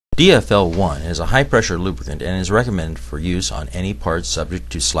DFL-1 is a high-pressure lubricant and is recommended for use on any parts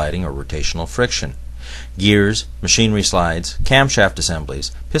subject to sliding or rotational friction. Gears, machinery slides, camshaft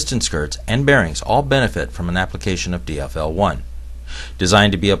assemblies, piston skirts, and bearings all benefit from an application of DFL-1.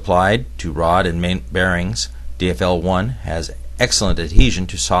 Designed to be applied to rod and main bearings, DFL-1 has excellent adhesion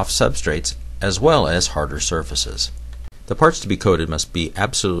to soft substrates as well as harder surfaces. The parts to be coated must be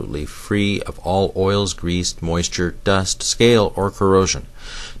absolutely free of all oils, grease, moisture, dust, scale, or corrosion.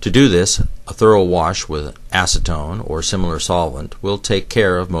 To do this, a thorough wash with acetone or similar solvent will take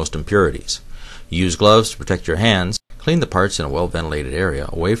care of most impurities. Use gloves to protect your hands. Clean the parts in a well-ventilated area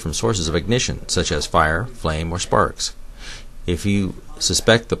away from sources of ignition such as fire, flame, or sparks. If you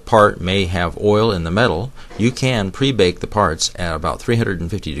suspect the part may have oil in the metal, you can pre-bake the parts at about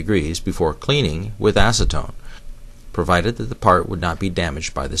 350 degrees before cleaning with acetone, provided that the part would not be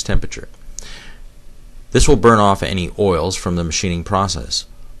damaged by this temperature. This will burn off any oils from the machining process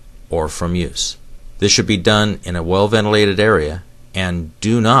or from use. This should be done in a well-ventilated area, and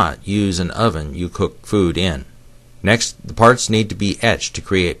do not use an oven you cook food in. Next, the parts need to be etched to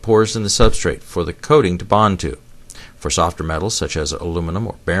create pores in the substrate for the coating to bond to. For softer metals such as aluminum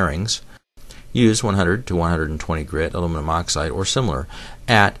or bearings, use 100 to 120 grit aluminum oxide or similar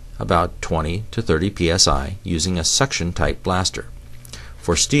at about 20 to 30 psi using a suction type blaster.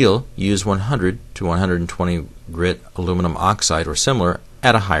 For steel, use 100 to 120 grit aluminum oxide or similar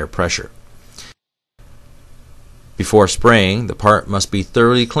at a higher pressure. Before spraying, the part must be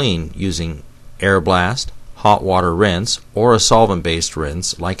thoroughly cleaned using air blast, hot water rinse, or a solvent-based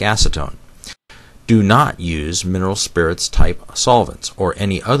rinse like acetone. Do not use mineral spirits type solvents or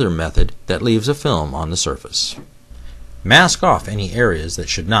any other method that leaves a film on the surface. Mask off any areas that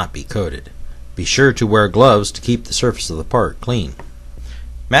should not be coated. Be sure to wear gloves to keep the surface of the part clean.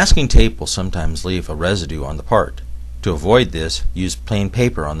 Masking tape will sometimes leave a residue on the part. To avoid this, use plain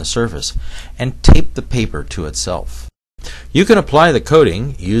paper on the surface and tape the paper to itself. You can apply the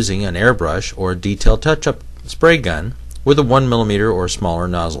coating using an airbrush or a detailed touch-up spray gun with a 1 mm or smaller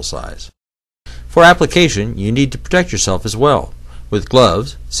nozzle size. For application, you need to protect yourself as well with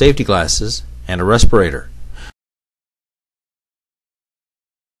gloves, safety glasses, and a respirator.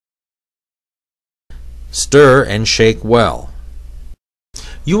 Stir and shake well.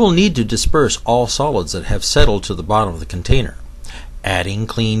 You will need to disperse all solids that have settled to the bottom of the container. Adding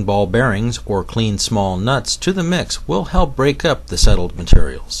clean ball bearings or clean small nuts to the mix will help break up the settled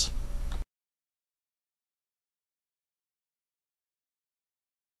materials.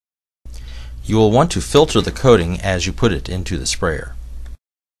 You will want to filter the coating as you put it into the sprayer.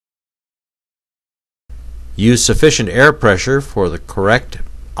 Use sufficient air pressure for the correct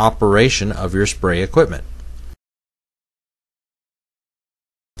operation of your spray equipment.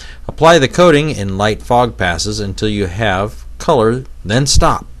 Apply the coating in light fog passes until you have color, then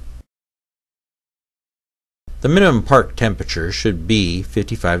stop. The minimum part temperature should be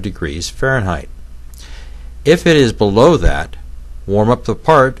 55 degrees Fahrenheit. If it is below that, warm up the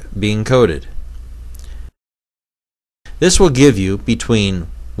part being coated. This will give you between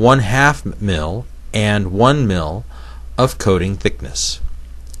 1/2 mil and 1 mil of coating thickness.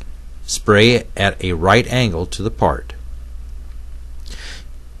 Spray at a right angle to the part.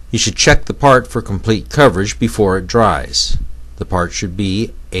 You should check the part for complete coverage before it dries. The part should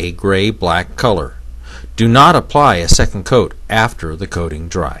be a gray-black color. Do not apply a second coat after the coating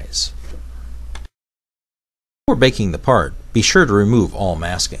dries. Before baking the part, be sure to remove all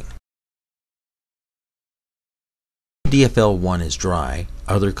masking. When DFL-1 is dry,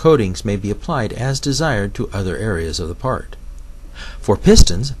 other coatings may be applied as desired to other areas of the part. For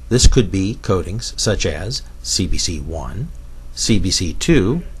pistons, this could be coatings such as CBC1,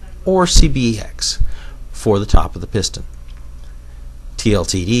 CBC2, or CBX for the top of the piston.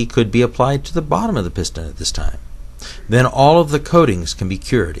 TLTD could be applied to the bottom of the piston at this time. Then all of the coatings can be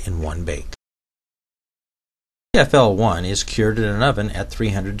cured in one bake. DFL-1 is cured in an oven at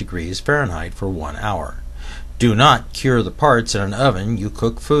 300 degrees Fahrenheit for 1 hour. Do not cure the parts in an oven you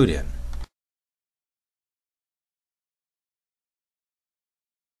cook food in.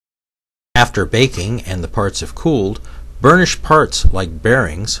 After baking and the parts have cooled, burnish parts like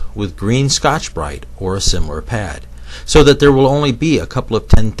bearings with green Scotch-Brite or a similar pad, so that there will only be a couple of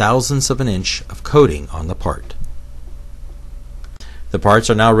 10,000ths of an inch of coating on the part. The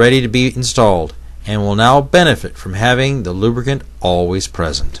parts are now ready to be installed and will now benefit from having the lubricant always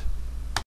present.